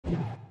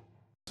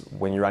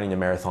when you're running a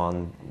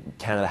marathon,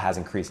 Canada has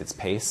increased its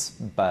pace,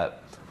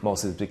 but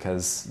mostly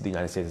because the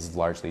United States has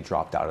largely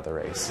dropped out of the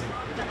race.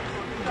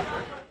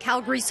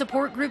 Calgary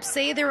support groups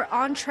say they're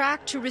on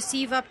track to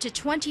receive up to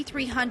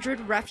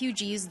 2,300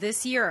 refugees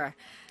this year.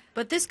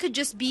 But this could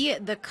just be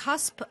the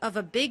cusp of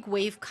a big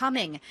wave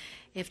coming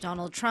if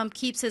Donald Trump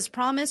keeps his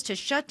promise to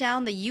shut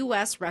down the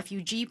U.S.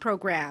 refugee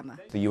program.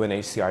 The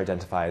UNHCR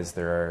identifies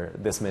there are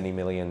this many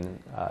million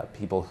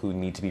people who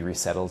need to be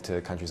resettled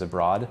to countries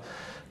abroad.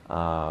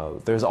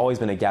 There's always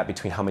been a gap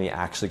between how many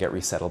actually get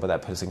resettled, but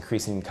that puts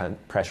increasing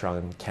pressure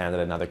on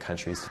Canada and other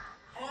countries.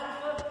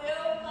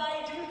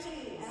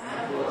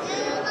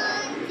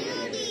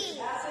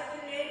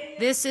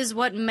 This is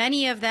what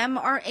many of them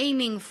are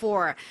aiming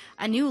for,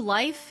 a new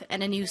life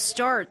and a new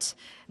start.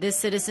 This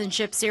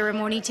citizenship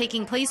ceremony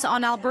taking place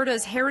on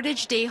Alberta's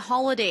Heritage Day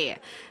holiday.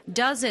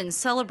 Dozens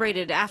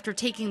celebrated after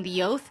taking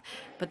the oath,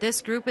 but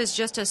this group is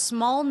just a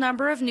small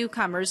number of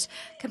newcomers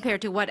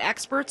compared to what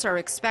experts are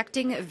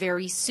expecting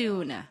very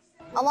soon.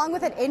 Along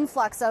with an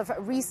influx of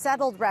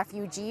resettled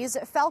refugees,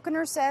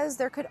 Falconer says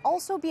there could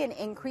also be an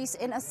increase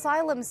in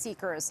asylum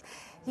seekers.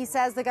 He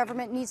says the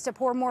government needs to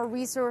pour more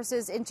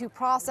resources into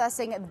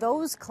processing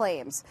those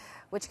claims,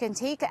 which can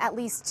take at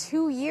least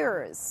 2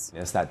 years.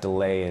 It's that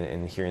delay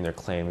in hearing their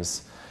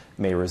claims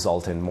may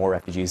result in more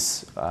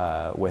refugees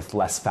with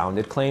less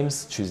founded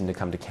claims choosing to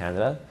come to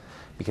Canada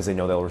because they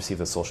know they'll receive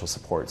the social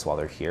supports while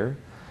they're here.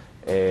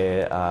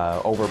 It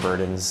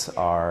overburdens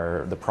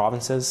the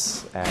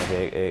provinces, and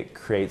it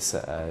creates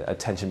a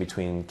tension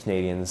between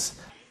Canadians.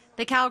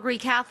 The Calgary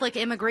Catholic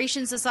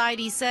Immigration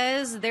Society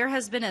says there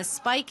has been a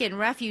spike in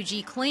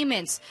refugee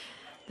claimants.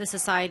 The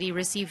society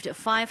received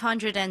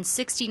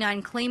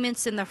 569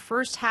 claimants in the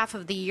first half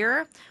of the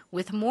year,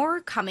 with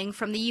more coming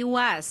from the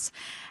U.S.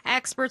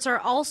 Experts are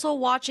also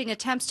watching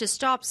attempts to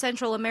stop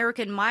Central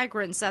American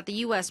migrants at the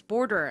U.S.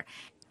 border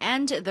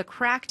and the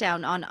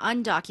crackdown on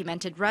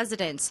undocumented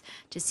residents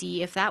to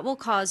see if that will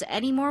cause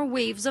any more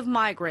waves of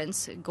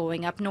migrants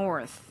going up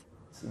north.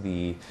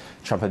 The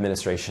Trump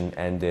administration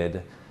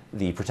ended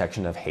the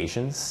protection of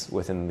Haitians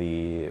within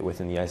the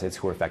United States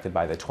who were affected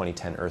by the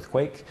 2010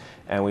 earthquake,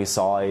 and we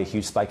saw a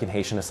huge spike in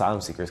Haitian asylum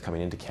seekers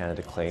coming into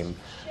Canada to claim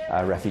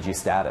refugee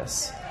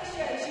status.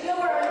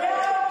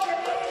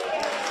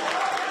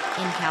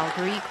 In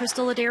Calgary,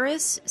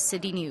 Laderas,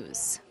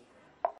 CityNews.